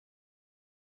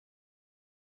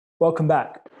Welcome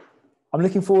back. I'm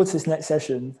looking forward to this next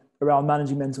session around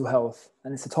managing mental health,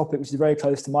 and it's a topic which is very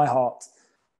close to my heart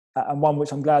and one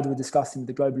which I'm glad we're discussing with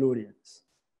the global audience.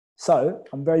 So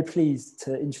I'm very pleased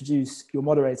to introduce your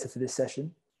moderator for this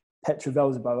session, Petra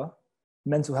Velzeboer,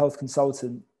 mental health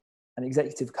consultant and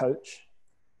executive coach,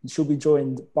 and she'll be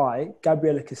joined by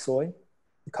Gabriella Kisoy,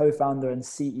 the co-founder and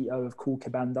CEO of Cool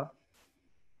Kibanda,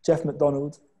 Jeff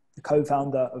McDonald, the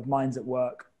co-founder of Minds at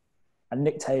Work, and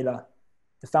Nick Taylor,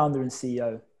 the founder and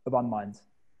CEO of Unmind.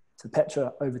 So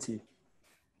Petra, over to you.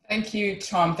 Thank you,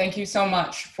 Tom. Thank you so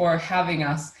much for having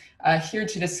us here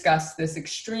to discuss this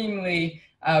extremely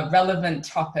relevant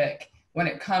topic when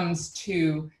it comes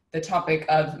to the topic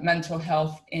of mental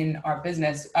health in our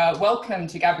business. Welcome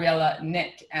to Gabriella,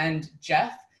 Nick, and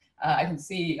Jeff. I can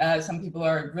see some people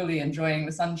are really enjoying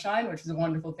the sunshine, which is a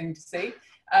wonderful thing to see.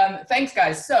 Thanks,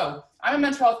 guys. So I'm a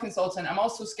mental health consultant. I'm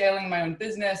also scaling my own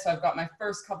business. So I've got my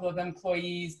first couple of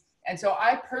employees. And so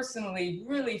I personally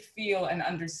really feel and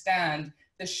understand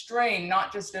the strain,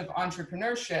 not just of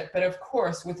entrepreneurship, but of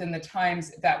course, within the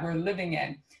times that we're living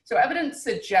in. So evidence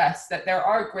suggests that there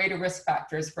are greater risk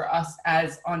factors for us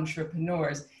as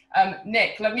entrepreneurs.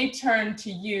 Nick, let me turn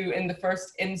to you in the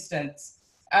first instance.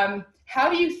 How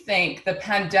do you think the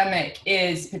pandemic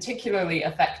is particularly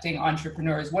affecting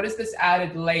entrepreneurs? What is this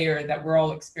added layer that we're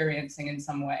all experiencing in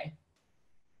some way?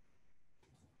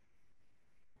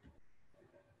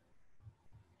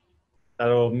 That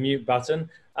little mute button.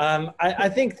 I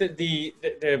think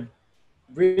that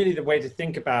really the way to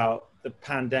think about the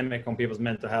pandemic on people's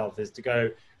mental health is to go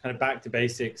kind of back to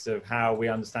basics of how we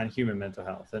understand human mental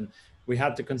health. And we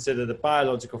have to consider the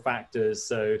biological factors.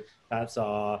 So that's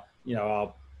our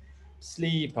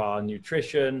sleep, our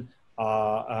nutrition,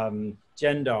 our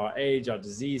gender, our age, our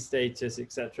disease status,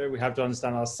 etc. We have to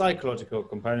understand our psychological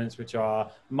components, which are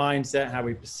mindset, how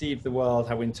we perceive the world,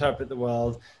 how we interpret the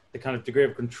world, the kind of degree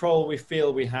of control we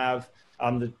feel we have,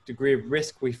 the degree of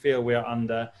risk we feel we are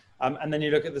under. And then you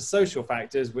look at the social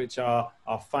factors, which are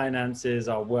our finances,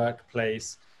 our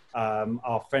workplace,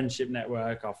 our friendship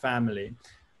network, our family.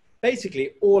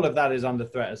 Basically, all of that is under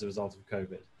threat as a result of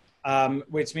COVID.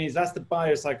 Which means that's the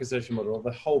biopsychosocial model, or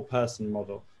the whole person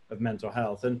model of mental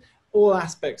health. And all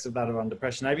aspects of that are under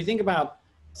pressure. Now, if you think about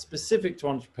specific to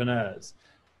entrepreneurs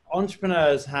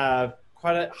have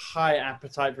quite a high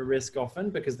appetite for risk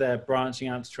often because they're branching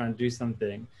out to try and do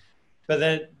something. But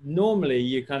then normally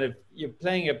you're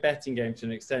playing a betting game to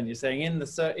an extent. You're saying in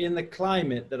the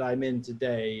climate that I'm in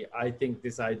today, I think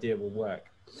this idea will work.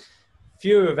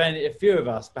 Few of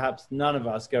us, perhaps none of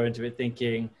us, go into it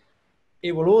thinking,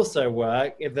 it will also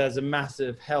work if there's a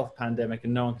massive health pandemic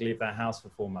and no one can leave their house for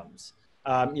 4 months.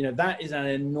 That is an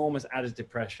enormous additive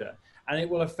pressure, and it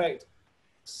will affect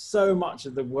so much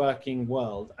of the working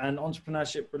world. And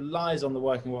entrepreneurship relies on the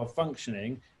working world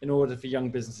functioning in order for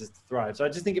young businesses to thrive. So I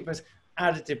just think it puts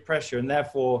additive pressure, and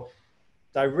therefore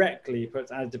directly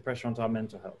puts additive pressure onto our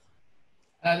mental health.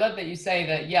 And I love that you say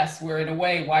that, yes, we're in a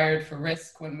way wired for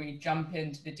risk when we jump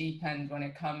into the deep end when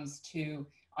it comes to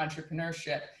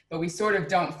entrepreneurship, but we sort of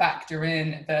don't factor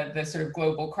in the sort of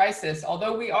global crisis,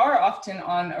 although we are often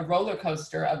on a roller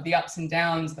coaster of the ups and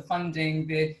downs, the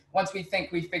funding, once we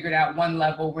think we figured out one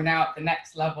level, we're now at the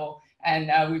next level,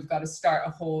 and we've got to start a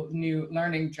whole new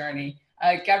learning journey.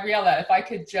 Gabriella, if I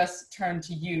could just turn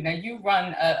to you. Now, you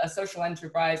run a social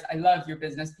enterprise. I love your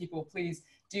business. People, please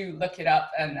do look it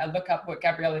up and look up what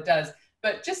Gabriella does.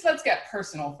 But just let's get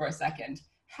personal for a second.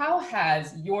 How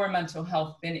has your mental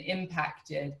health been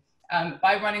impacted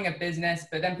by running a business,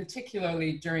 but then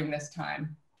particularly during this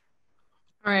time?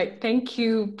 All right, thank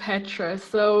you, Petra.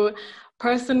 So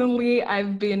personally,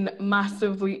 I've been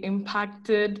massively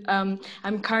impacted.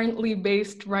 I'm currently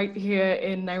based right here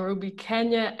in Nairobi,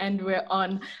 Kenya, and we're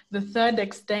on the 3rd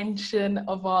extension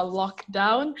of our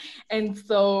lockdown. And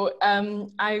so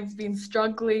I've been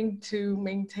struggling to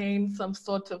maintain some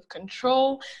sort of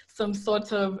control, some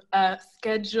sort of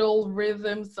schedule,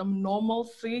 rhythm, some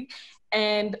normalcy.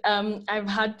 And I've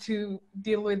had to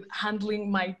deal with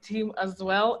handling my team as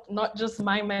well, not just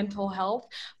my mental health,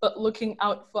 but looking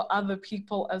out for other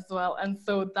people as well. And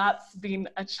so that's been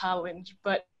a challenge.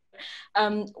 But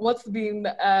what's been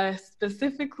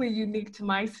specifically unique to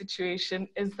my situation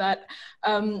is that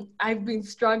I've been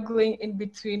struggling in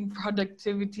between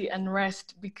productivity and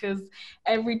rest, because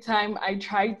every time I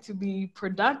try to be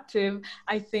productive,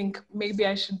 I think maybe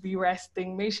I should be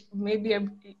resting. Maybe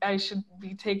I should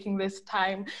be taking this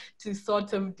time to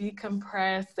sort of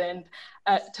decompress and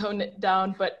tone it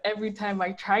down. But every time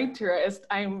I try to rest,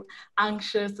 I'm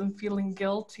anxious and feeling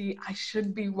guilty. I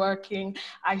should be working.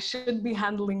 I should be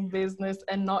handling business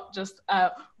and not just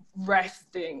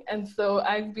resting. And so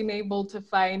I've been able to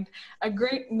find a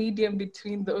great medium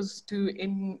between those two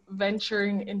in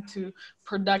venturing into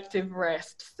productive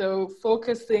rest. So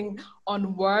focusing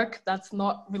on work that's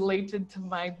not related to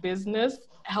my business,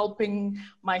 helping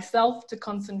myself to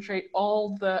concentrate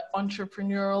all the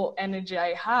entrepreneurial energy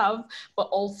I have, but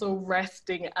also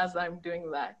resting as I'm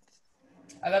doing that.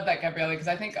 I love that, Gabriella, because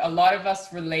I think a lot of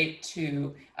us relate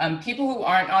to people who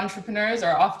aren't entrepreneurs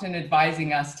are often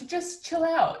advising us to just chill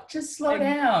out, just slow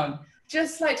down,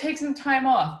 just like take some time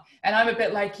off. And I'm a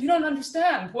bit like, you don't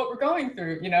understand what we're going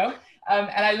through, you know? And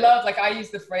I love, like I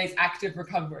use the phrase active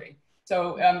recovery.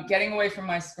 So getting away from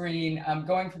my screen,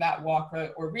 going for that walk,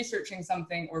 or researching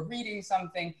something or reading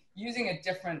something, using a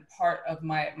different part of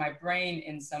my brain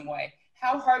in some way.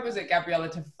 How hard was it, Gabriella,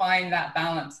 to find that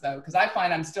balance though? Because I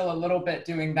find I'm still a little bit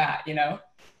doing that, you know?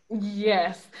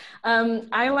 Yes,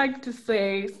 I like to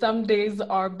say some days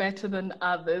are better than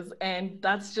others, and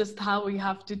that's just how we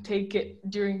have to take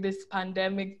it during this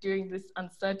pandemic, during this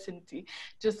uncertainty,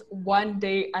 just one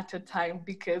day at a time,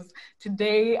 because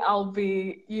today I'll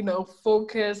be,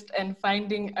 focused and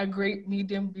finding a great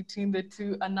medium between the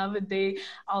two. Another day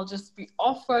I'll just be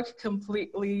off work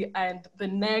completely, and the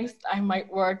next I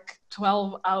might work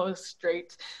 12 hours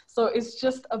straight. So it's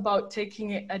just about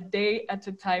taking it a day at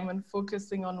a time and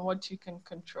focusing on what you can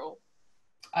control.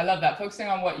 I love that, focusing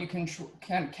on what you can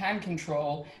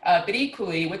control. But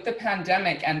equally, with the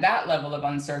pandemic and that level of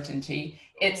uncertainty,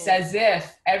 it's as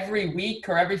if every week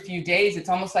or every few days, it's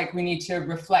almost like we need to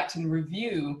reflect and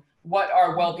review what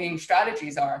our well-being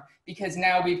strategies are, because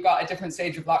now we've got a different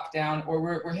stage of lockdown, or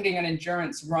we're hitting an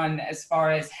endurance run as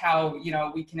far as how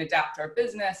we can adapt our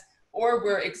business, or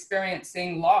we're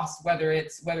experiencing loss, whether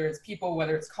it's people,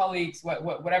 whether it's colleagues,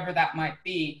 whatever that might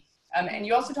be. And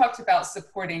you also talked about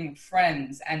supporting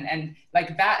friends, and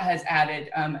like that has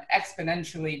added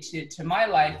exponentially to my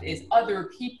life, is other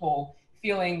people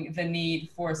feeling the need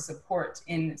for support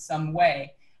in some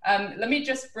way. Let me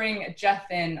just bring Jeff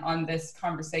in on this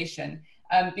conversation,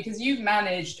 because you've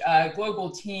managed global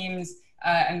teams,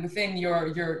 and within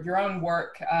your own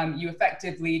work, you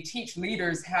effectively teach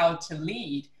leaders how to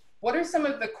lead. What are some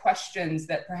of the questions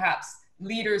that perhaps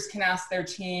leaders can ask their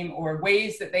team, or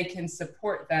ways that they can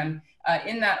support them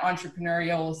in that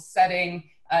entrepreneurial setting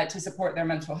to support their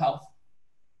mental health?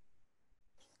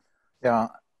 Yeah.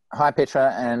 Hi,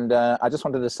 Petra. And I just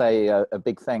wanted to say a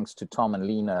big thanks to Tom and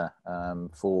Lena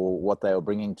for what they are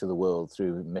bringing to the world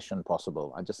through Mission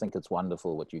Possible. I just think it's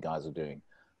wonderful what you guys are doing.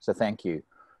 So thank you.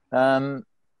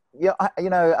 Yeah,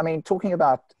 talking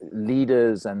about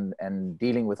leaders and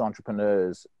dealing with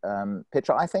entrepreneurs,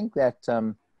 Petra, I think that,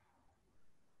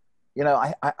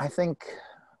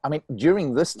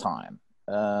 during this time,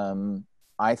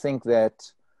 I think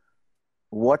that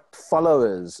what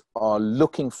followers are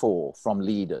looking for from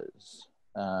leaders,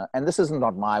 and this is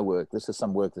not my work, this is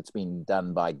some work that's been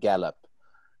done by Gallup,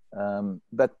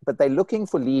 but they're looking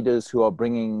for leaders who are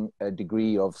bringing a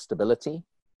degree of stability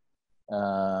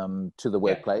to the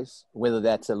workplace, whether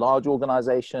that's a large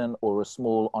organization or a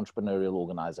small entrepreneurial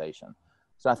organization.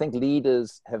 So I think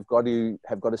leaders have got to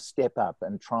step up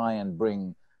and try and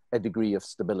bring a degree of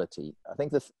stability. I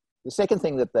think the second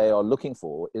thing that they are looking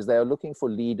for is they are looking for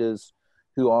leaders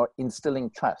who are instilling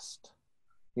trust.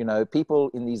 People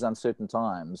in these uncertain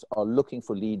times are looking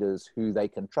for leaders who they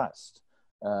can trust.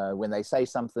 When they say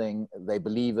something, they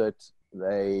believe it,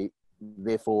 they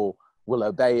therefore will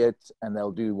obey it, and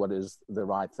they'll do what is the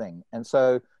right thing. And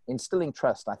so instilling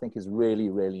trust, I think, is really,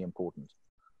 really important.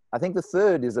 I think the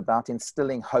third is about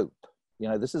instilling hope.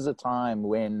 This is a time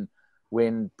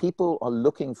when people are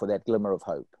looking for that glimmer of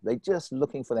hope. They're just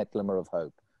looking for that glimmer of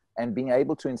hope. And being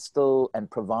able to instill and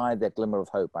provide that glimmer of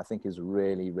hope, I think, is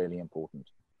really, really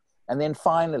important. And then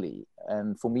finally,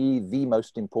 and for me, the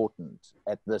most important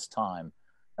at this time,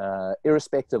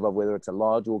 irrespective of whether it's a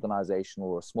large organization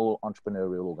or a small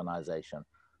entrepreneurial organization,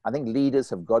 I think leaders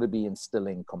have got to be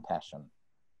instilling compassion.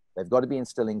 They've got to be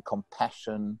instilling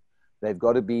compassion. They've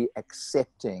got to be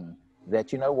accepting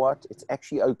that, it's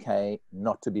actually okay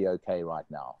not to be okay right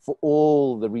now, for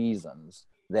all the reasons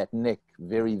that Nick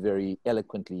very, very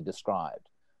eloquently described.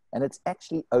 And it's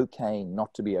actually okay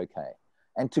not to be okay.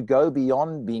 And to go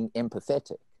beyond being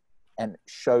empathetic and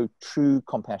show true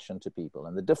compassion to people.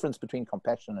 And the difference between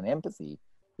compassion and empathy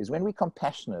is when we're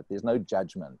compassionate, there's no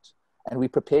judgment, and we're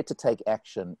prepared to take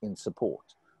action in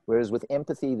support. Whereas with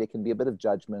empathy, there can be a bit of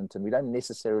judgment, and we don't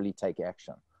necessarily take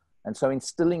action. And so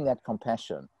instilling that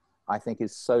compassion, I think,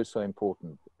 is so, so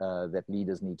important that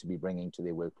leaders need to be bringing to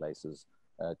their workplaces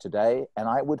today. And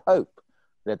I would hope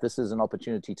that this is an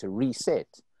opportunity to reset,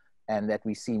 and that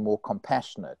we see more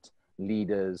compassionate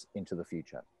leaders into the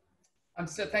future.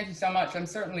 Thank you so much. I'm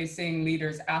certainly seeing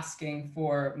leaders asking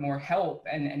for more help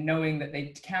and knowing that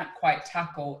they can't quite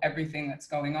tackle everything that's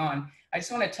going on. I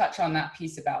just want to touch on that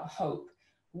piece about hope.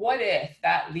 What if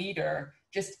that leader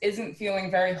just isn't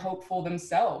feeling very hopeful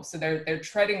themselves? So they're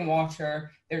treading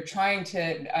water, they're trying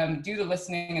to do the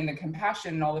listening and the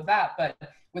compassion and all of that, but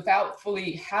without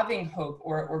fully having hope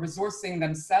or resourcing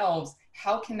themselves,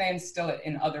 how can they instill it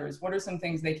in others? What are some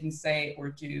things they can say or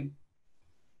do?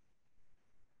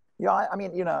 Yeah, I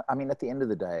mean, at the end of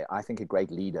the day, I think a great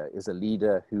leader is a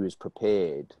leader who is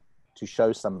prepared to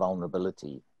show some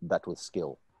vulnerability, but with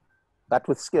skill.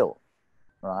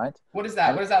 Right? What is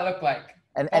that? What does that look like?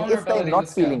 And if they're not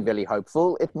feeling very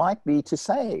hopeful, it might be to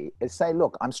say,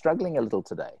 look, I'm struggling a little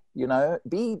today.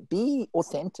 Be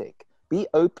authentic, be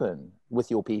open with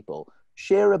your people,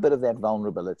 share a bit of that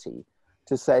vulnerability.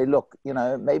 To say, look,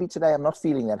 maybe today I'm not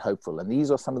feeling that hopeful, and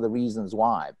these are some of the reasons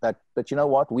why. But you know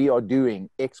what? We are doing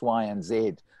X, Y, and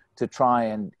Z to try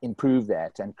and improve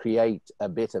that and create a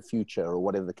better future, or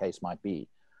whatever the case might be.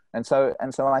 And so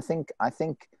I think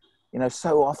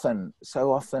so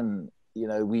often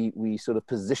we sort of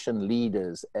position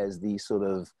leaders as these sort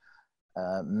of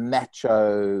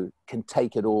macho, can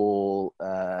take it all,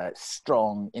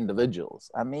 strong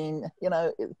individuals. I mean,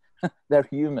 they're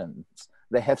humans.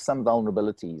 They have some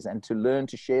vulnerabilities, and to learn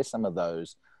to share some of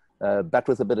those, but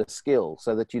with a bit of skill,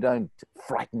 so that you don't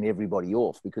frighten everybody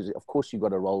off, because of course you've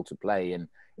got a role to play in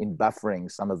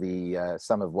buffering some of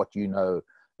what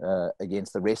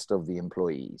against the rest of the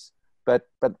employees. But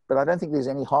I don't think there's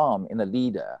any harm in a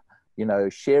leader,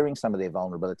 sharing some of their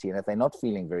vulnerability, and if they're not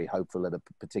feeling very hopeful at a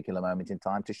particular moment in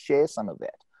time, to share some of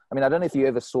that. I mean, I don't know if you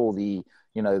ever saw the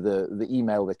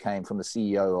email that came from the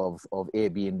CEO of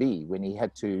Airbnb when he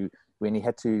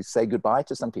had to say goodbye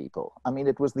to some people. I mean,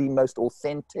 it was the most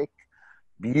authentic,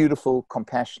 beautiful,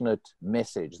 compassionate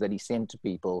message that he sent to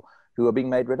people who are being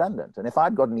made redundant. And if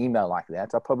I'd got an email like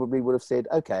that, I probably would have said,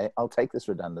 okay, I'll take this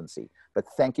redundancy, but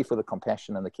thank you for the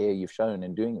compassion and the care you've shown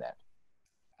in doing that.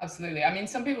 Absolutely. I mean,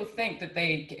 some people think that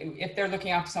if they're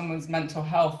looking after someone's mental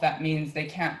health, that means they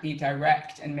can't be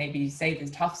direct and maybe say the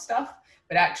tough stuff.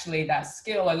 But actually that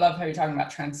skill, I love how you're talking about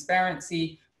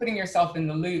transparency, putting yourself in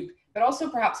the loop, but also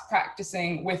perhaps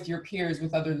practicing with your peers,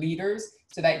 with other leaders,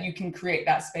 so that you can create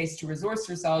that space to resource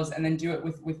yourselves and then do it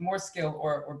with more skill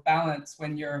or balance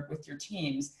when you're with your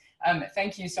teams.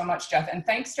 Thank you so much, Jeff. And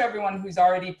thanks to everyone who's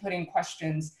already putting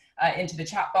questions into the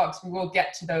chat box. We will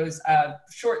get to those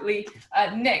shortly.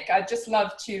 Nick, I'd just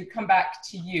love to come back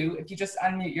to you if you just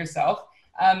unmute yourself.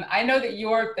 I know that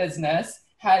your business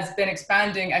has been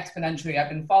expanding exponentially. I've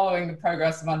been following the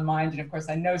progress of Unmind, and of course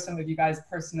I know some of you guys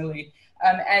personally,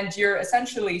 and you're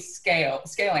essentially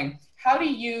scaling. How do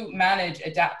you manage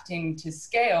adapting to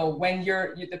scale when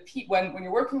when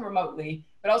you're working remotely,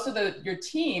 but also your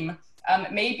team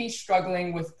may be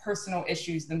struggling with personal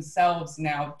issues themselves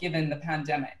now, given the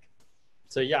pandemic?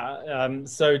 So yeah,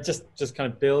 so just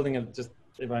kind of building and just,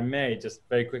 if I may, just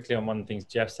very quickly on one of the things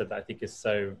Jeff said that I think is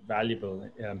so valuable,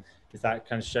 is that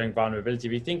kind of showing vulnerability.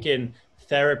 If you think in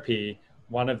therapy,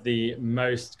 one of the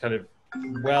most kind of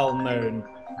well-known,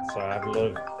 sorry, I have a lot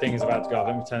of things about to go off,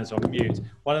 let me turn this on mute.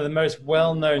 One of the most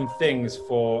well-known things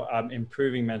for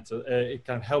improving kind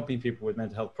of helping people with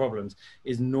mental health problems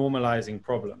is normalizing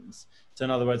problems. So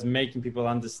in other words, making people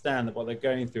understand that what they're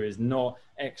going through is not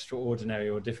extraordinary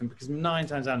or different, because 9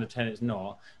 times out of 10 it's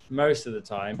not. Most of the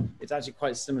time, it's actually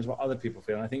quite similar to what other people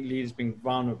feel. And I think leaders being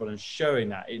vulnerable and showing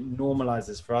that, it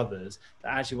normalizes for others that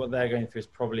actually what they're going through is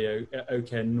probably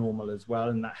okay and normal as well.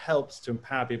 And that helps to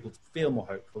empower people to feel more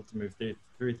hopeful to move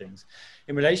through things.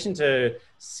 In relation to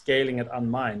scaling at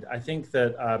Unmind, I think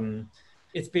that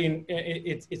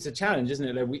it's a challenge, isn't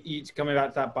it? Like we each, coming back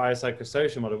to that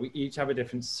biopsychosocial model, we each have a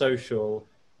different social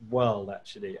world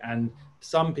actually, and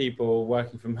some people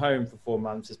working from home for 4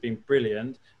 months has been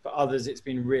brilliant. For others it's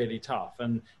been really tough,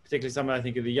 and particularly some, I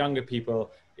think, of the younger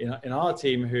people in our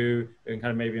team who are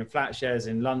kind of maybe in flat shares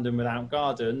in London without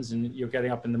gardens, and you're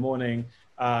getting up in the morning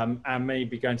and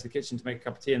maybe going to the kitchen to make a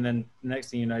cup of tea, and then the next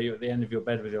thing you know, you're at the end of your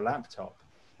bed with your laptop.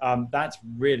 That's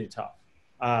really tough.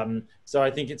 So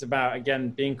I think it's about, again,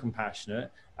 being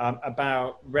compassionate,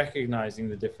 about recognizing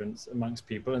the difference amongst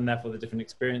people, and therefore the different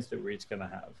experience that we're each going to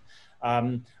have.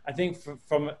 I think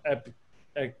from a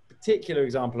particular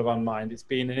example of Unmind, it's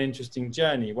been an interesting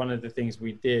journey. One of the things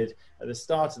we did at the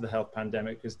start of the health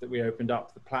pandemic is that we opened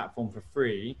up the platform for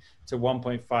free to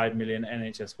 1.5 million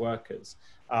NHS workers.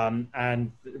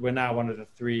 And we're now one of the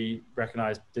 3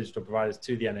 recognized digital providers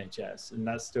to the NHS, and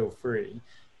that's still free.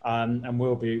 and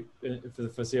will be for the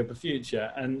foreseeable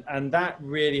future. And that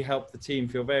really helped the team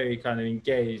feel very kind of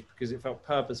engaged, because it felt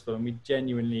purposeful, and we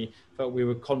genuinely felt we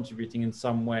were contributing in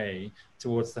some way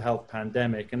towards the health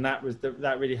pandemic. And that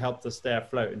really helped us stay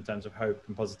afloat in terms of hope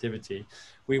and positivity.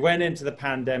 We went into the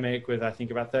pandemic with, I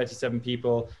think, about 37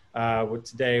 people.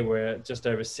 Today we're just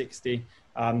over 60.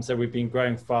 So we've been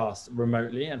growing fast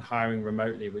remotely and hiring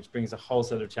remotely, which brings a whole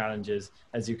set of challenges,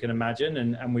 as you can imagine.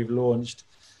 And we've launched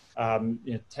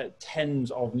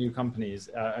tens of new companies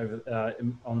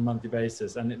on a monthly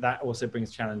basis. And that also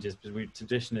brings challenges, because we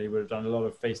traditionally would have done a lot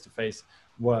of face-to-face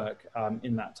work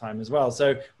in that time as well.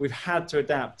 So we've had to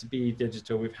adapt to be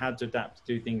digital. We've had to adapt to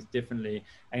do things differently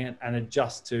and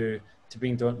adjust to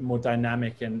being more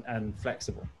dynamic and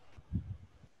flexible.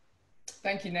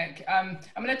 Thank you, Nick. I'm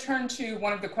going to turn to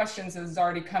one of the questions that has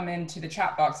already come into the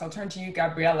chat box. I'll turn to you,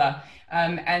 Gabriella.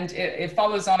 And it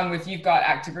follows on with, you've got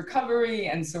active recovery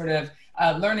and sort of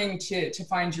learning to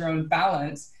find your own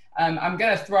balance. I'm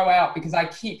going to throw out, because I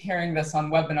keep hearing this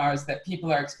on webinars, that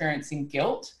people are experiencing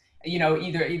guilt. You know,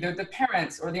 either the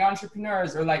parents or the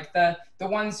entrepreneurs, or like the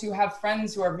ones who have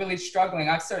friends who are really struggling.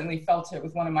 I've certainly felt it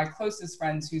with one of my closest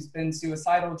friends who's been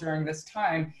suicidal during this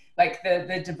time. Like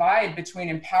the divide between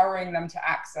empowering them to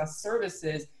access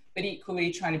services, but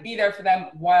equally trying to be there for them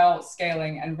while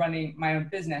scaling and running my own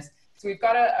business. So we've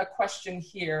got a question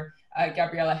here,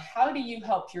 Gabriella. How do you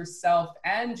help yourself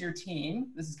and your team,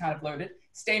 this is kind of loaded,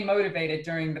 stay motivated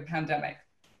during the pandemic?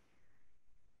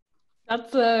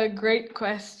 That's a great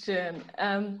question.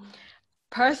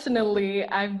 Personally,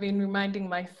 I've been reminding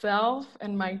myself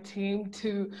and my team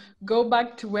to go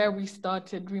back to where we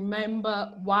started,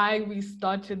 remember why we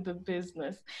started the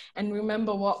business, and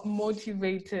remember what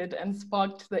motivated and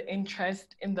sparked the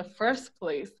interest in the first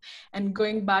place, and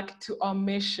going back to our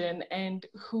mission and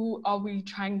who are we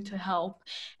trying to help.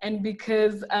 And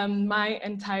because my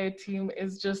entire team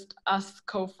is just us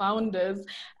co-founders,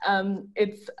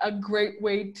 it's a great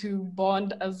way to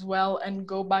bond as well and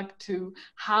go back to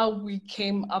how we came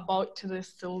about to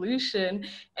this solution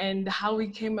and how we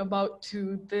came about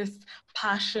to this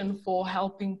passion for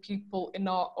helping people in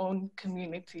our own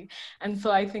community. And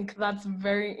so I think that's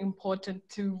very important,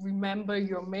 to remember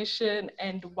your mission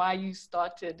and why you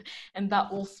started, and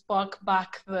that will spark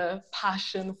back the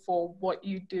passion for what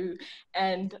you do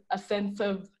and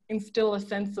instill a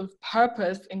sense of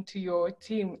purpose into your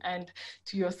team and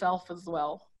to yourself as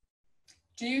well.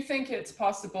 Do you think it's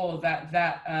possible that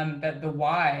the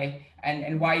why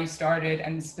and why you started,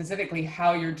 and specifically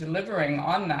how you're delivering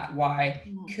on that why,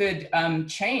 could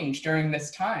change during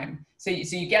this time? So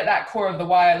you get that core of the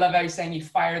why. I love how you're saying you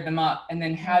fired them up, and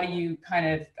then how do you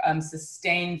kind of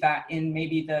sustain that in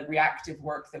maybe the reactive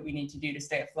work that we need to do to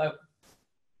stay afloat?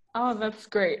 Oh, that's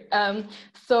great.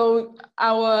 So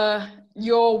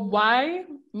your why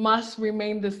must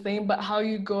remain the same, but how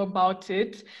you go about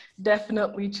it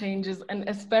definitely changes. And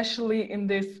especially in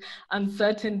this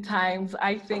uncertain times,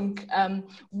 I think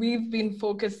we've been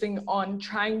focusing on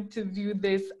trying to view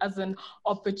this as an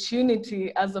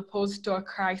opportunity as opposed to a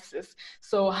crisis.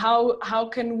 So how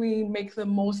can we make the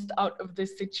most out of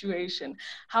this situation?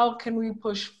 How can we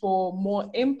push for more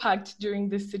impact during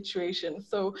this situation?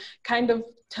 So kind of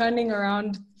turning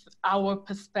around our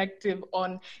perspective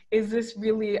on, is this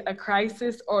really a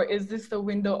crisis, or is this a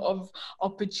window of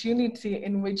opportunity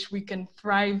in which we can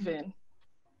thrive in?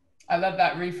 I love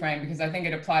that reframe, because I think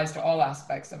it applies to all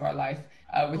aspects of our life,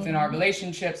 within our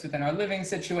relationships, within our living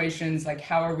situations. Like,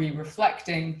 how are we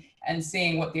reflecting and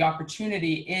seeing what the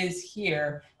opportunity is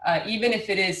here, even if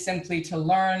it is simply to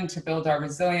learn, to build our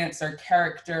resilience, our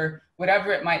character,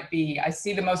 whatever it might be. I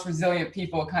see the most resilient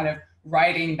people kind of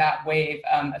riding that wave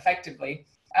effectively.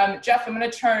 Jeff, I'm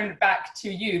going to turn back to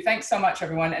you. Thanks so much,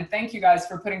 everyone. And thank you guys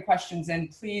for putting questions in.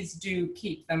 Please do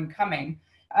keep them coming.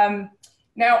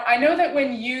 Now, I know that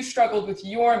when you struggled with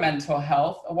your mental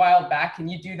health a while back, and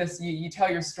you do this, you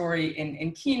tell your story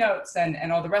in keynotes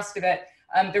and all the rest of it,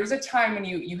 there was a time when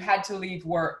you had to leave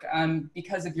work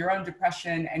because of your own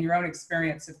depression and your own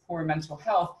experience of poor mental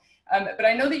health. But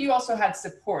I know that you also had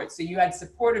support. So you had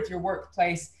support of your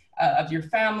workplace, of your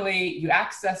family, you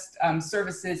accessed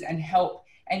services and help,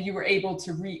 and you were able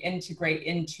to reintegrate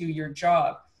into your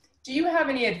job. Do you have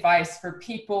any advice for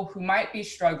people who might be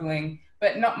struggling,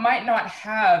 but might not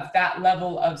have that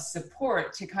level of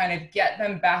support to kind of get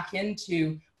them back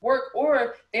into work,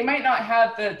 or they might not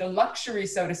have the luxury,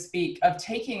 so to speak, of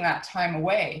taking that time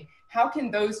away? How can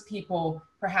those people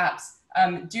perhaps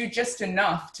do just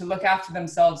enough to look after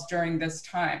themselves during this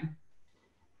time?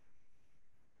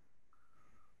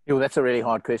 That's a really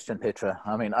hard question, Petra.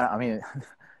 I mean,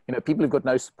 you know, people who've got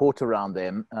no support around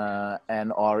them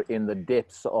and are in the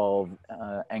depths of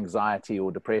anxiety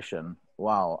or depression.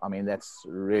 Wow, I mean, that's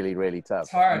really, really tough.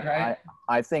 It's hard, right?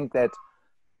 I think that,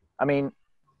 I mean,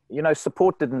 you know,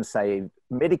 support didn't save,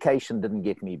 medication didn't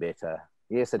get me better.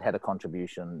 Yes, it had a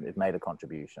contribution, it made a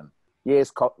contribution. Yes,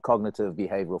 cognitive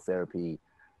behavioral therapy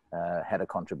had a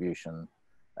contribution.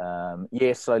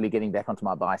 Yes, slowly getting back onto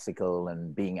my bicycle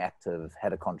and being active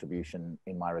had a contribution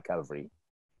in my recovery.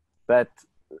 But,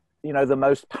 you know, the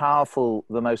most powerful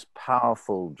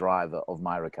driver of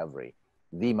my recovery,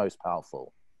 the most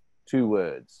powerful, 2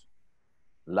 words: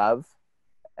 love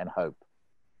and hope.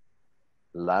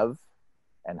 Love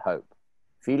and hope.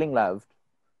 Feeling loved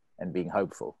and being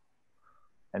hopeful.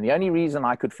 And the only reason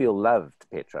I could feel loved,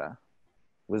 Petra,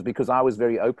 was because I was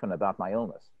very open about my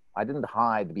illness. I didn't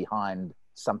hide behind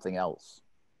something else,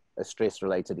 a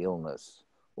stress-related illness,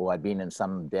 or I'd been in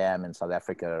some dam in South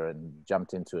Africa and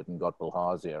jumped into it and got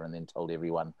bilharzia and then told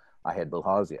everyone I had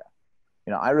bilharzia.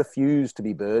 You know, I refuse to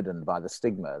be burdened by the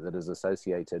stigma that is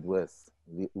associated with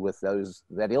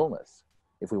that illness,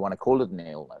 if we want to call it an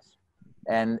illness.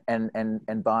 And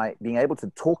by being able to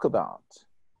talk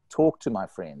to my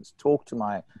friends, talk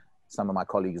to some of my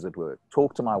colleagues at work,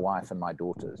 talk to my wife and my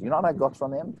daughters. You know what I got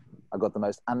from them? I got the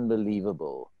most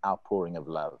unbelievable outpouring of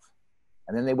love.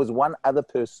 And then there was one other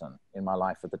person in my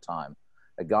life at the time,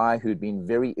 a guy who'd been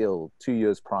very ill 2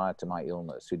 years prior to my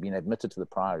illness, who'd been admitted to the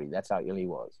Priory. That's how ill he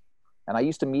was. And I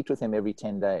used to meet with him every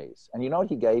 10 days. And you know what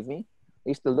he gave me? I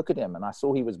used to look at him and I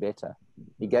saw he was better.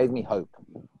 He gave me hope.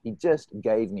 He just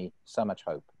gave me so much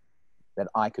hope that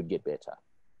I could get better.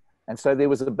 And so there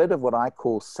was a bit of what I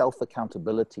call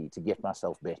self-accountability to get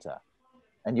myself better.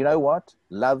 And you know what?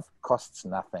 Love costs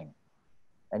nothing.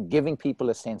 And giving people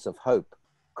a sense of hope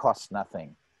costs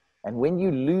nothing. And when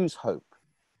you lose hope,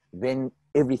 then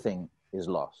everything is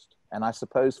lost. And I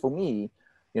suppose for me,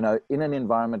 you know, in an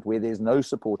environment where there's no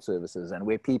support services and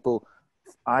where people,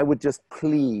 I would just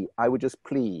plea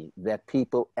that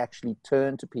people actually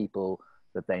turn to people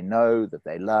that they know, that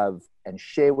they love, and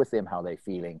share with them how they're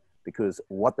feeling, because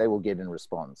what they will get in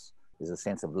response is a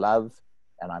sense of love,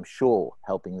 and I'm sure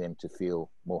helping them to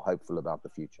feel more hopeful about the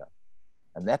future.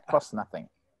 And that costs nothing.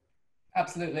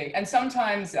 Absolutely. And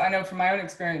sometimes, I know from my own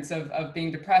experience of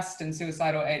being depressed and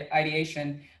suicidal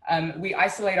ideation, we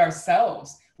isolate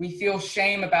ourselves. We feel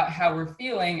shame about how we're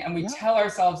feeling, and we tell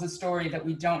ourselves a story that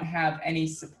we don't have any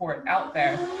support out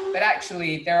there. But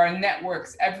actually, there are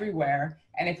networks everywhere.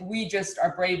 And if we just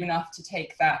are brave enough to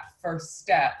take that first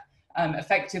step,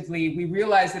 effectively, we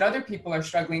realize that other people are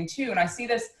struggling too. And I see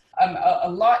this a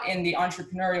lot in the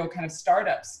entrepreneurial kind of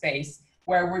startup space,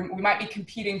 where we might be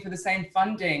competing for the same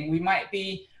funding. We might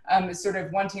be sort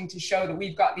of wanting to show that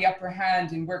we've got the upper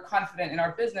hand and we're confident in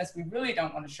our business. We really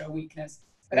don't want to show weakness.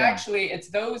 But actually, it's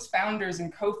those founders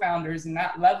and co-founders in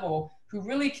that level who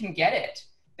really can get it,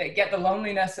 that get the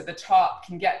loneliness at the top,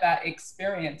 can get that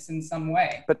experience in some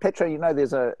way. But Petra, you know,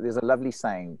 there's a lovely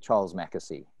saying, Charles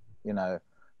Mackesy, you know,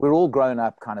 we're all grown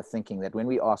up kind of thinking that when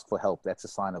we ask for help, that's a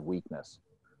sign of weakness.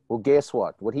 Well, guess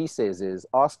what? What he says is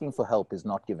asking for help is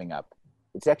not giving up.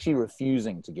 It's actually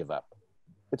refusing to give up.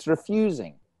 It's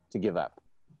refusing to give up.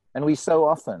 And we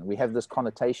have this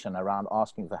connotation around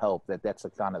asking for help that's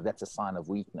a sign of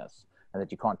weakness and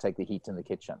that you can't take the heat in the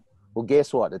kitchen. Well,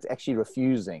 guess what? It's actually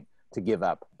refusing to give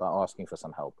up by asking for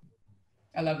some help.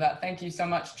 I love that. Thank you so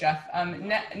much, Jeff.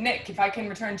 Nick, if I can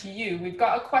return to you, we've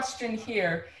got a question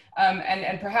here.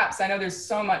 And perhaps, I know there's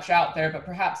so much out there, but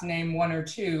perhaps name one or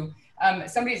two.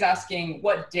 Somebody's asking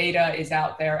what data is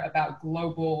out there about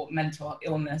global mental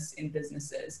illness in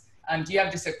businesses. Do you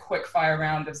have just a quick fire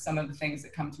round of some of the things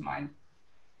that come to mind?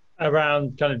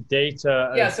 Around kind of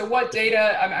data? Yeah, so what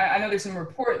data, I know there's some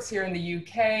reports here in the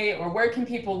UK, or where can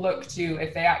people look to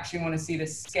if they actually want to see the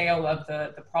scale of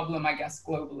the problem, I guess,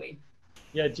 globally?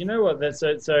 Yeah, do you know what?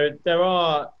 So there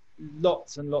are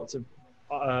lots and lots of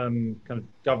kind of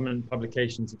government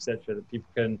publications, etc., that people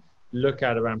can look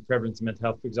at around prevalence of mental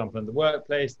health, for example, in the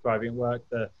workplace, Thriving at Work.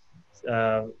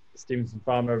 The Stevenson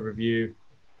Pharma review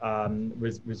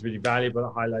was really valuable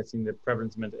at highlighting the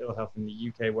prevalence of mental ill health in the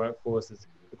UK workforce. There's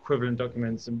equivalent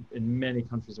documents in many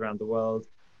countries around the world.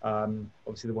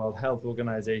 Obviously, the World Health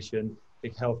Organization,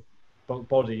 big health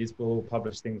bodies will all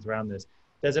publish things around this.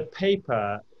 There's a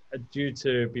paper due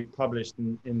to be published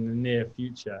in the near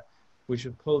future, which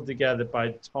was pulled together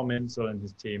by Tom Insel and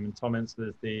his team. And Tom Insel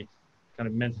is the kind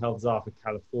of mental health czar for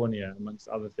California, amongst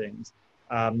other things.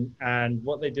 And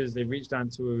what they did is they reached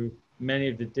out to many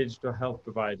of the digital health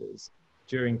providers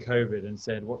during COVID and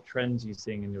said, what trends are you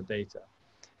seeing in your data?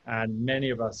 And many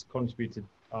of us contributed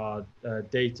our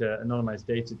data, anonymized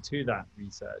data, to that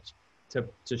research.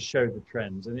 to show the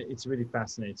trends, and it's really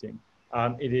fascinating.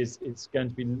 It's going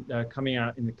to be coming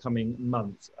out in the coming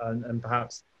months, and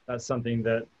perhaps that's something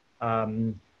that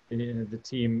the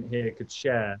team here could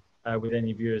share with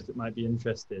any viewers that might be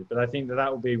interested. But I think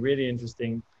that will be really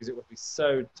interesting because it will be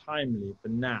so timely for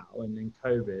now and in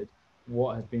COVID.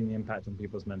 What has been the impact on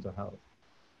people's mental health?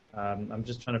 I'm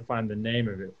just trying to find the name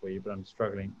of it for you, but I'm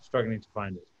struggling to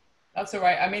find it. That's all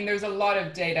right. I mean, there's a lot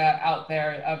of data out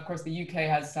there. Of course, the UK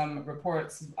has some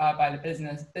reports by the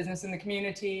business in the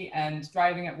community and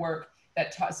thriving at work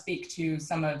that speak to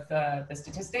some of the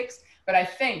statistics. But I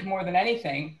think more than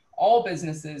anything, all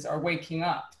businesses are waking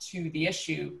up to the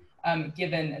issue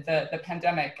given the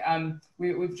pandemic.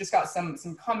 We've just got some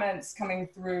comments coming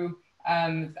through.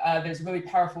 There's a really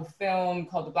powerful film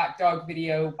called The Black Dog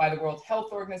Video by the World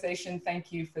Health Organization.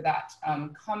 Thank you for that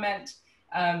comment.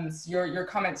 So your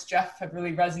comments, Jeff, have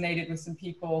really resonated with some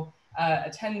people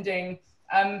attending.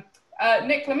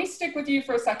 Nick, let me stick with you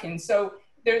for a second. So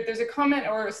there's a comment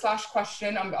or a /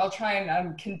 question, I'll try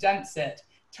and condense it,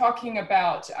 talking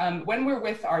about when we're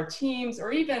with our teams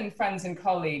or even friends and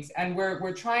colleagues and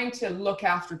we're trying to look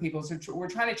after people, so we're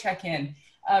trying to check in.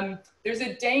 There's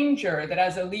a danger that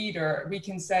as a leader, we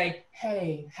can say,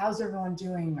 hey, how's everyone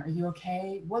doing? Are you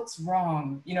okay? What's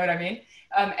wrong? You know what I mean?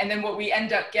 And then what we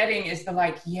end up getting is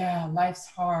yeah, life's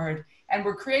hard. And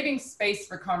we're creating space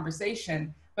for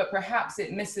conversation, but perhaps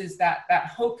it misses that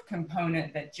hope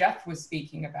component that Jeff was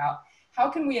speaking about. How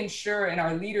can we ensure in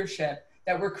our leadership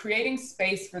that we're creating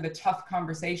space for the tough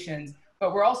conversations,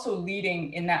 but we're also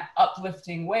leading in that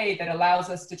uplifting way that allows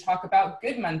us to talk about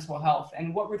good mental health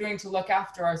and what we're doing to look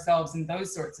after ourselves and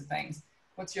those sorts of things?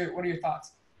 What are your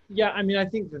thoughts? Yeah, I mean, I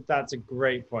think that's a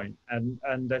great point. And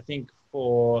I think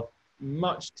for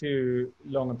much too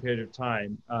long a period of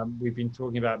time, we've been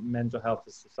talking about mental health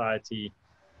as society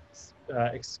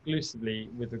exclusively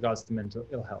with regards to mental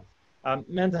ill health.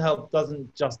 Mental health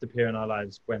doesn't just appear in our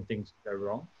lives when things go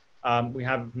wrong. We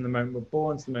have it from the moment we're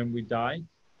born to the moment we die.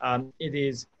 It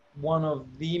is one of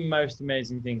the most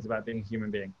amazing things about being a human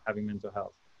being, having mental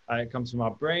health. It comes from our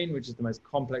brain, which is the most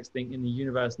complex thing in the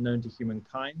universe known to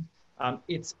humankind.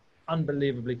 It's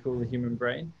unbelievably cool, the human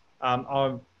brain.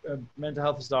 Our mental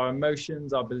health is our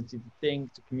emotions, our ability to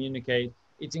think, to communicate.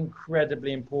 It's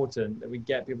incredibly important that we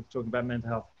get people to talk about mental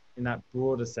health in that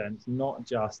broader sense, not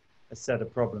just a set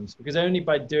of problems, because only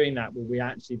by doing that will we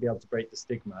actually be able to break the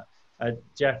stigma.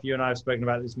 Jeff, you and I have spoken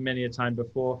about this many a time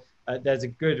before. There's a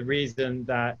good reason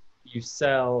that you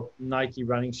sell Nike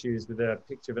running shoes with a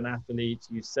picture of an athlete,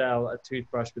 you sell a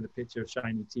toothbrush with a picture of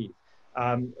shiny teeth.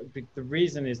 The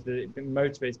reason is that it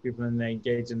motivates people and they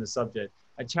engage in the subject.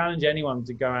 I challenge anyone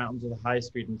to go out onto the high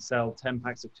street and sell 10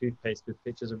 packs of toothpaste with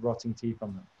pictures of rotting teeth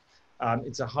on them.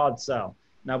 It's a hard sell.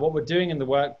 Now, what we're doing in the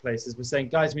workplace is we're saying,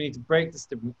 guys, we need to break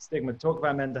the stigma, talk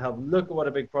about mental health, look at what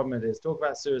a big problem it is, talk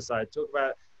about suicide, talk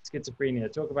about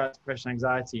schizophrenia, talk about depression,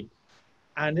 anxiety.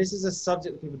 And this is a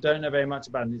subject that people don't know very much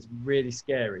about, and it's really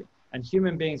scary. And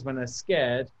human beings, when they're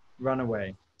scared, run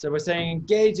away. So we're saying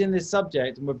engage in this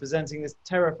subject, and we're presenting this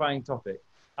terrifying topic.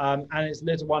 And it's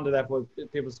little wonder, therefore,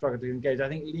 people struggle to engage. I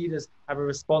think leaders have a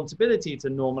responsibility to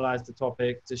normalize the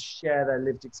topic, to share their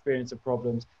lived experience of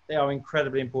problems. They are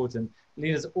incredibly important.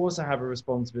 Leaders also have a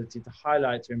responsibility to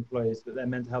highlight to employees that their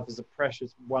mental health is a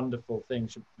precious, wonderful thing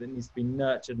that needs to be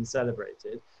nurtured and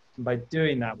celebrated. And by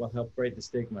doing that, we'll help break the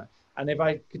stigma. And if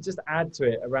I could just add to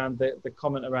it around the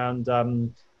comment around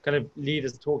kind of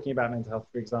leaders talking about mental health,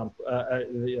 for example, I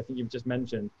think you've just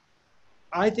mentioned,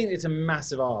 I think it's a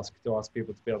massive ask to ask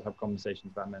people to be able to have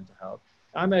conversations about mental health.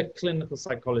 I'm a clinical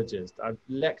psychologist. I've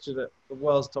lectured at the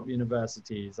world's top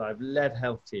universities. I've led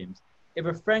health teams. If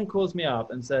a friend calls me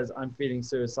up and says, I'm feeling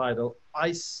suicidal,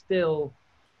 I still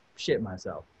shit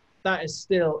myself. That is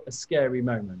still a scary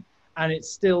moment. And it's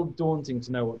still daunting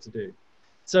to know what to do.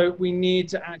 So we need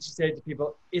to actually say to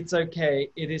people, it's okay.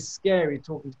 It is scary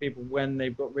talking to people when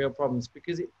they've got real problems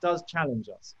because it does challenge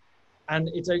us. And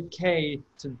it's okay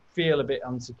to feel a bit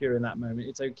insecure in that moment.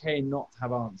 It's okay not to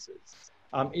have answers.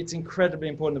 It's incredibly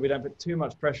important that we don't put too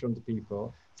much pressure onto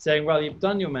people saying, well, you've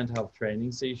done your mental health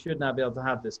training, so you should now be able to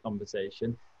have this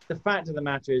conversation. The fact of the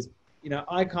matter is,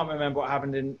 I can't remember what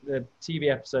happened in the TV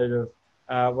episode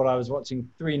of what I was watching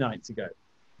 3 nights ago,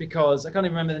 because I can't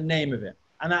even remember the name of it.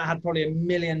 And that had probably $1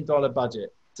 million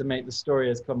budget to make the story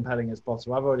as compelling as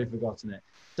possible. I've already forgotten it.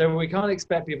 So we can't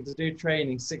expect people to do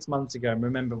training 6 months ago and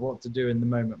remember what to do in the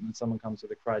moment when someone comes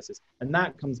with a crisis. And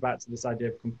that comes back to this idea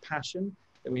of compassion,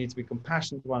 that we need to be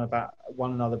compassionate to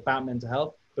one another about mental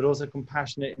health, but also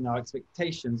compassionate in our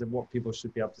expectations of what people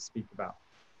should be able to speak about.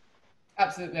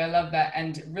 Absolutely, I love that,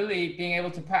 and really being able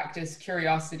to practice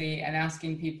curiosity and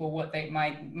asking people what they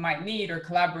might need, or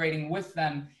collaborating with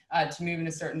them to move in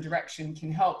a certain direction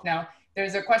can help. Now,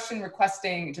 there's a question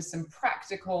requesting just some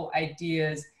practical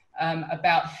ideas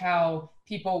about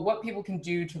what people can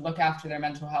do to look after their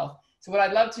mental health. So, what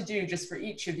I'd love to do, just for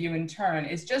each of you in turn,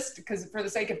 is just because for the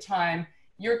sake of time,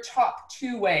 your top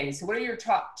 2 ways. So, what are your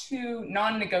top 2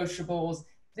 non-negotiables?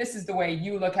 This is the way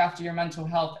you look after your mental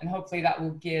health, and hopefully that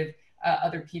will give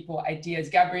other people ideas.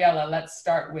 Gabriella, let's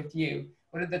start with you.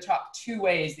 What are the top 2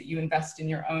 ways that you invest in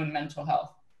your own mental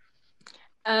health?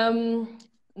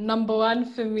 Number one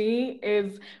for me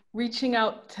is reaching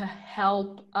out to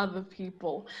help other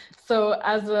people. So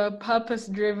as a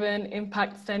purpose-driven,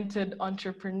 impact-centered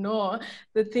entrepreneur,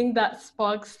 the thing that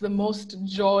sparks the most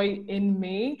joy in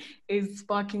me is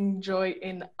sparking joy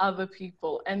in other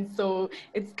people. And so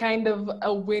it's kind of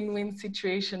a win-win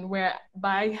situation where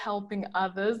by helping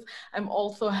others, I'm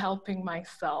also helping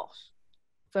myself.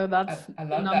 So that's I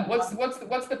love that.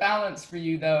 What's the balance for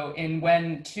you though in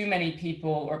when too many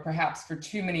people, or perhaps for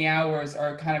too many hours,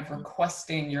 are kind of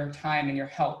requesting your time and your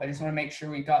help? I just want to make sure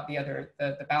we got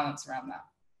the balance around that.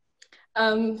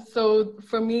 So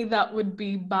for me, that would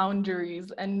be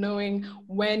boundaries and knowing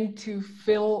when to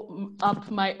fill up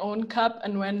my own cup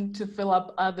and when to fill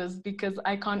up others, because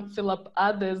I can't fill up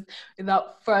others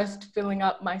without first filling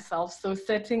up myself. So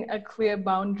setting a clear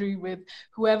boundary with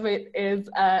whoever it is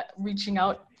reaching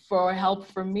out for help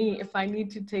from me. If I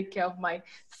need to take care of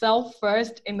myself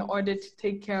first in order to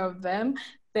take care of them,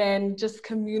 then just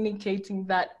communicating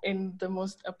that in the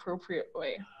most appropriate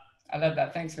way. I love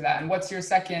that. Thanks for that. And what's your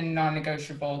second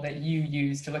non-negotiable that you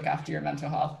use to look after your mental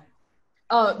health?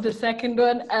 Oh, the second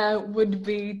one would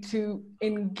be to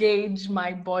engage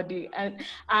my body. And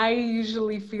I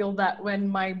usually feel that when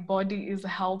my body is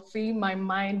healthy, my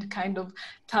mind kind of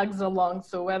tugs along.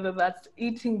 So whether that's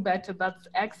eating better, that's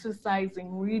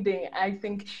exercising, reading, I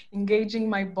think engaging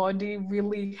my body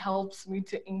really helps me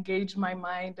to engage my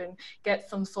mind and get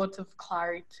some sort of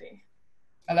clarity.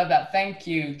 I love that. Thank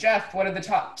you. Jeff, what are the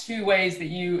top 2 ways that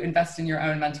you invest in your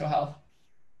own mental health?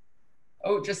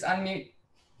 Oh, just unmute.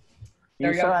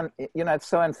 You know, it's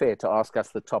so unfair to ask us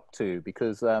the top 2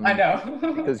 because I know.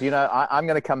 because I'm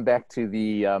going to come back to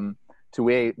the to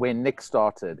where Nick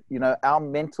started. You know, our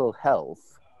mental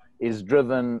health is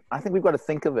driven. I think we've got to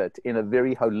think of it in a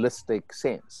very holistic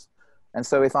sense. And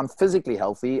so, if I'm physically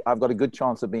healthy, I've got a good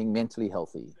chance of being mentally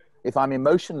healthy. If I'm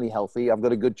emotionally healthy, I've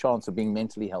got a good chance of being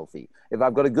mentally healthy. If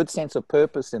I've got a good sense of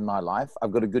purpose in my life,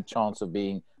 I've got a good chance of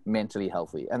being mentally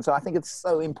healthy. And so I think it's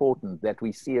so important that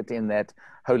we see it in that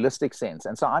holistic sense.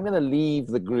 And so I'm going to leave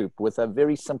the group with a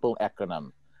very simple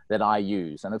acronym that I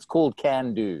use, and it's called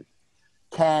CAN-DO.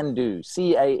 CAN-DO,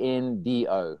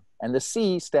 C-A-N-D-O. And the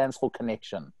C stands for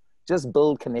connection. Just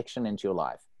build connection into your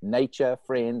life. Nature,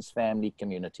 friends, family,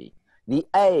 community. The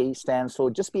A stands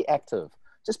for just be active.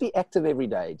 Just be active every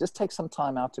day. Just take some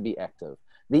time out to be active.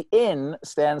 The N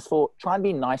stands for try and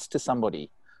be nice to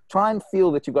somebody. Try and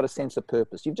feel that you've got a sense of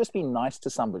purpose. You've just been nice to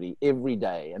somebody every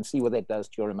day and see what that does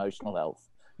to your emotional health.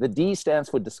 The D stands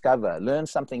for discover. Learn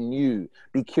something new.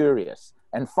 Be curious.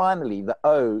 And finally, the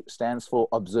O stands for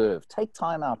observe. Take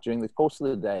time out during the course of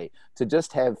the day to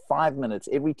just have 5 minutes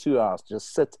every 2 hours,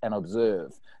 just sit and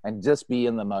observe and just be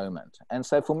in the moment. And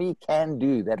so for me,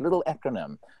 CAN-DO, that little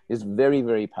acronym is very,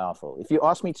 very powerful. If you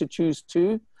ask me to choose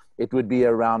 2, it would be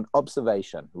around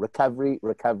observation, recovery,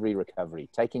 recovery, recovery,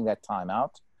 taking that time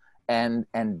out and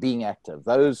being active.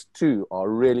 Those 2 are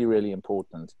really, really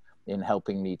important in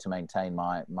helping me to maintain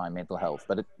my mental health.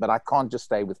 But I can't just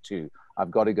stay with 2.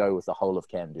 I've got to go with the whole of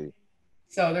CAN-DO.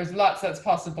 So there's lots that's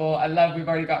possible. We've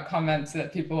already got comments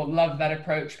that people love that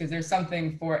approach because there's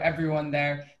something for everyone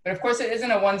there. But of course, it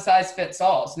isn't a one size fits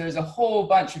all. So there's a whole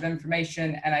bunch of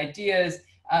information and ideas,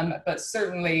 but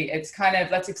certainly it's kind of,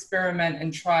 let's experiment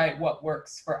and try what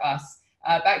works for us.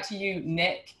 Back to you,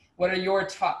 Nick. What are your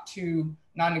top 2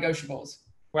 non-negotiables?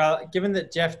 Well, given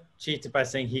that Jeff cheated by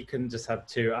saying he couldn't just have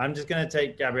 2, I'm just going to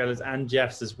take Gabriella's and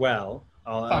Jeff's as well.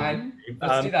 Fine,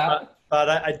 let's do that. But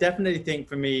I definitely think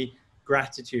for me,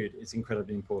 gratitude is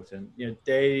incredibly important. You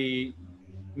know,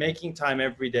 making time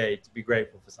every day to be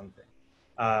grateful for something.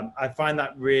 I find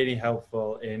that really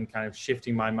helpful in kind of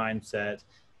shifting my mindset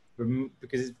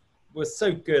because we're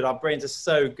so good, our brains are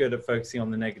so good at focusing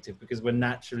on the negative because we're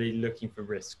naturally looking for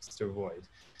risks to avoid.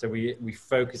 So we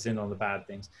focus in on the bad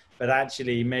things, but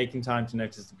actually making time to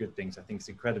notice the good things, I think, is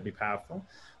incredibly powerful.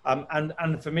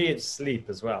 And for me, it's sleep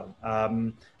as well.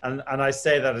 And I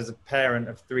say that as a parent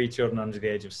of 3 children under the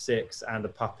age of 6 and a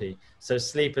puppy. So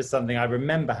sleep is something I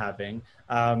remember having,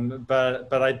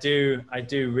 but I do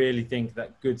really think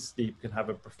that good sleep can have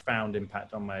a profound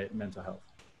impact on my mental health.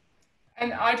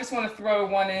 And I just want to throw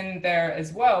one in there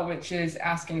as well, which is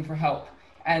asking for help.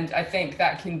 And I think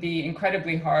that can be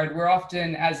incredibly hard. We're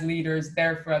often, as leaders,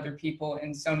 there for other people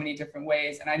in so many different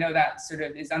ways. And I know that sort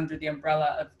of is under the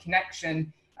umbrella of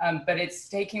connection, but it's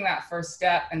taking that first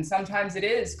step. And sometimes it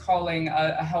is calling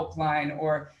a helpline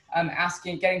or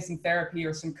getting some therapy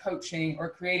or some coaching or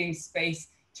creating space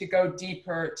to go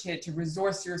deeper, to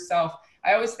resource yourself.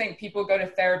 I always think people go to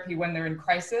therapy when they're in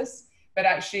crisis. But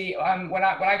actually, when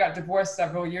I got divorced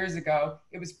several years ago,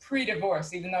 it was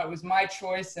pre-divorce, even though it was my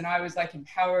choice and I was like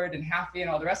empowered and happy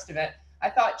and all the rest of it. I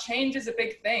thought change is a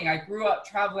big thing. I grew up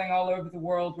traveling all over the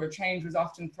world where change was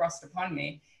often thrust upon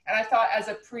me. And I thought, as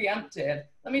a preemptive,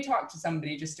 let me talk to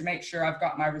somebody just to make sure I've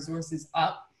got my resources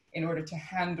up in order to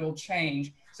handle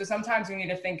change. So sometimes we need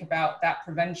to think about that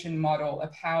prevention model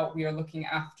of how we are looking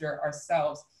after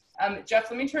ourselves. Jeff,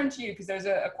 let me turn to you because there's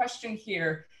a question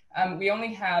here. We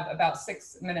only have about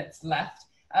 6 minutes left,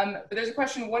 but there's a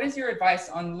question: what is your advice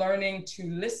on learning to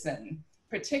listen,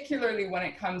 particularly when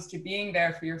it comes to being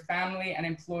there for your family and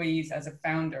employees as a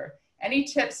founder? Any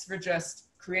tips for just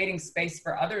creating space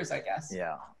for others, I guess?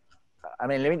 Yeah. I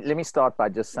mean, let me start by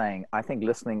just saying, I think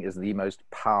listening is the most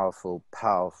powerful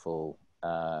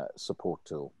support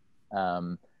tool.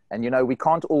 And, you know, we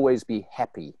can't always be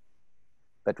happy,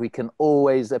 but we can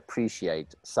always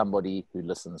appreciate somebody who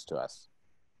listens to us.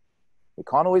 We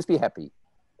can't always be happy,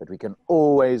 but we can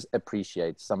always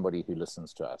appreciate somebody who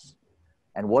listens to us.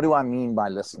 And what do I mean by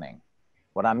listening?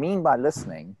 What I mean by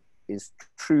listening is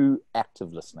true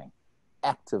active listening.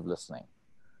 Active listening.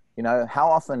 You know, how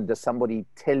often does somebody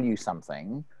tell you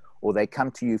something or they come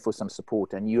to you for some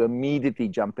support and you immediately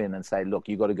jump in and say, look,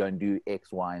 you got to go and do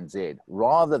X, Y, and Z,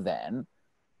 rather than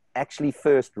actually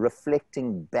first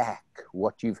reflecting back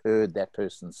what you've heard that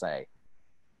person say.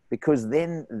 Because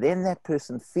then that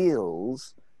person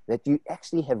feels that you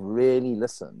actually have really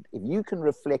listened. If you can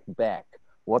reflect back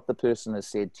what the person has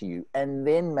said to you and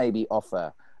then maybe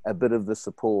offer a bit of the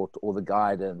support or the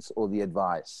guidance or the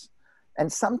advice.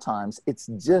 And sometimes it's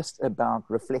just about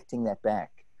reflecting that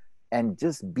back and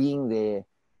just being there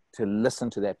to listen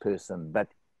to that person, but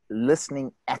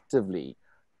listening actively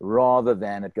rather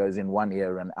than it goes in one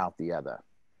ear and out the other.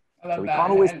 So we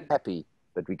can't always be happy,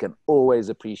 but we can always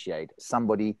appreciate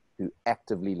somebody who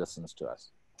actively listens to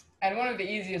us. And one of the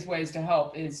easiest ways to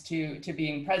help is to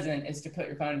being present is to put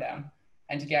your phone down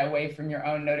and to get away from your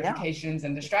own notifications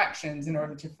and distractions in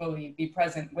order to fully be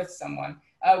present with someone.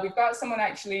 We've got someone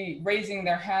actually raising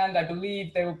their hand. I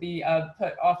believe they will be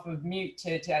put off of mute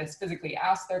to physically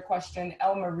ask their question.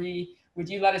 Elle Marie, would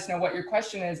you let us know what your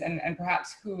question is and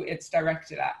perhaps who it's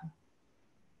directed at?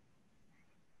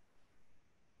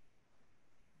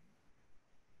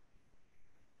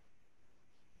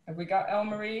 Have we got Elle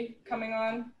Marie coming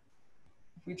on?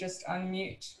 If we just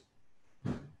unmute.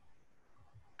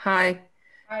 Hi.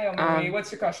 Hi, Elle Marie.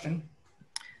 What's your question?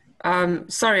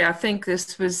 Sorry, I think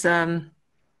this was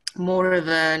more of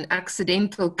an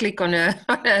accidental click on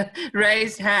a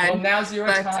raised hand. Well, now's your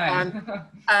time.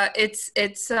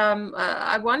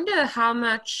 I wonder how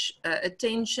much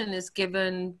attention is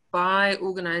given by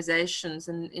organizations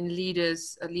and in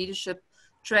leadership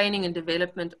training and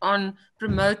development on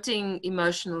promoting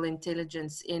emotional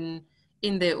intelligence in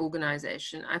their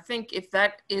organization. I think if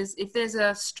there's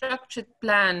a structured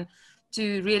plan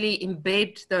to really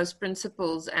embed those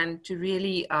principles and to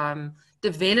really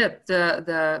develop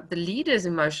the leader's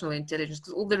emotional intelligence,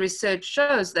 because all the research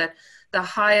shows that the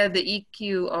higher the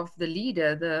EQ of the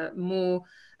leader, the more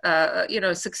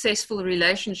successful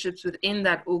relationships within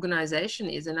that organization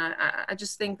is. And I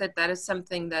just think that is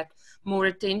something that more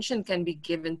attention can be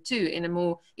given to in a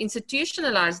more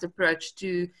institutionalized approach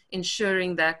to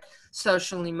ensuring that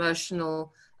social and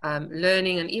emotional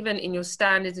learning, and even in your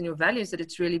standards and your values, that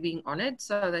it's really being honored.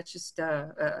 So that's just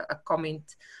a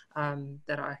comment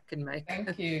that I can make.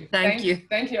 Thank you. Thank you.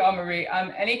 Thank you, Anne-Marie.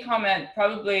 Any comment,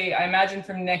 probably, I imagine,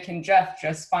 from Nick and Jeff,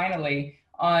 just finally,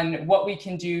 on what we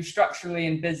can do structurally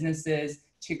in businesses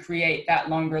to create that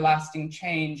longer lasting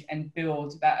change and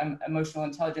build that emotional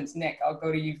intelligence? Nick, I'll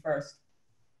go to you first.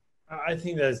 I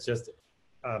think there's just,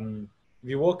 if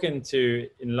you walk in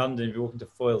London, if you walk into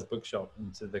Foyle's bookshop,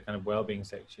 into the kind of wellbeing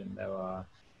section, there are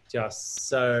just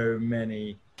so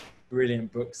many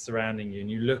brilliant books surrounding you, and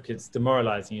you look, it's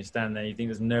demoralizing. You stand there, you think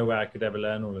there's no way I could ever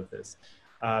learn all of this.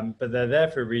 But they're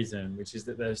there for a reason, which is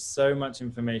that there's so much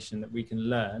information that we can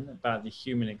learn about the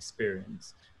human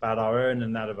experience, about our own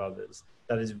and that of others,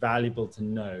 that is valuable to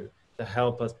know to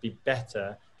help us be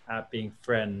better at being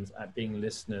friends, at being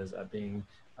listeners, at being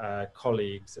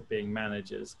colleagues, at being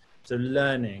managers. So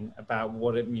learning about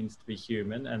what it means to be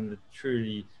human and the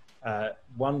truly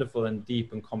wonderful and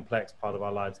deep and complex part of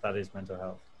our lives, that is mental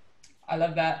health. I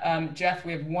love that. Jeff,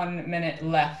 we have 1 minute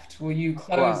left. Will you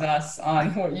close us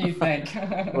on what you think?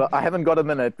 Well, I haven't got a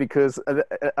minute because,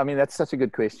 I mean, that's such a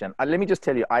good question. Let me just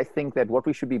tell you, I think that what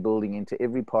we should be building into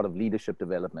every part of leadership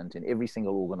development in every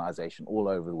single organization all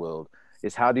over the world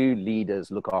is how do leaders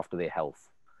look after their health?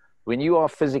 When you are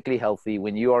physically healthy,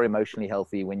 when you are emotionally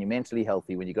healthy, when you're mentally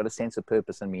healthy, when you've got a sense of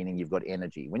purpose and meaning, you've got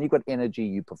energy. When you've got energy,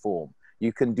 you perform.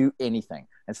 You can do anything.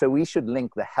 And so we should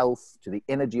link the health to the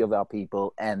energy of our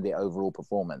people and their overall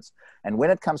performance. And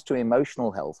when it comes to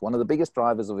emotional health, one of the biggest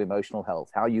drivers of emotional health,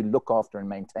 how you look after and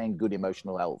maintain good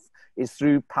emotional health, is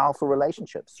through powerful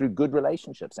relationships, through good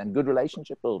relationships and good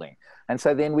relationship building. And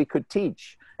so then we could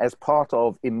teach, as part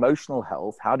of emotional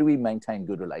health, how do we maintain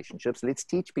good relationships? Let's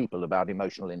teach people about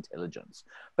emotional intelligence.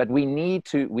 But we need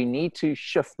to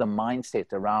shift the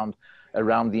mindset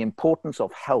around the importance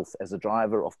of health as a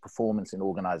driver of performance in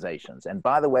organizations. And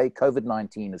by the way,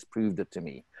 COVID-19 has proved it to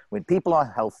me. When people are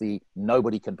healthy,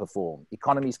 nobody can perform.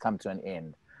 Economies come to an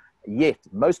end. Yet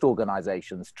most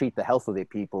organizations treat the health of their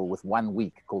people with 1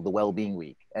 week called the Wellbeing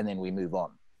Week, and then we move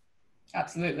on.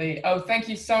 Absolutely. Oh, thank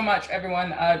you so much,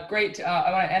 everyone. Great.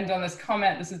 I want to end on this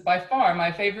comment. This is by far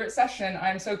my favorite session.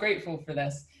 I'm so grateful for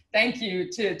this. Thank you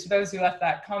to those who left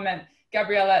that comment.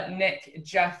 Gabriella, Nick,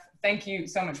 Jeff, thank you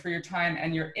so much for your time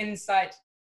and your insight.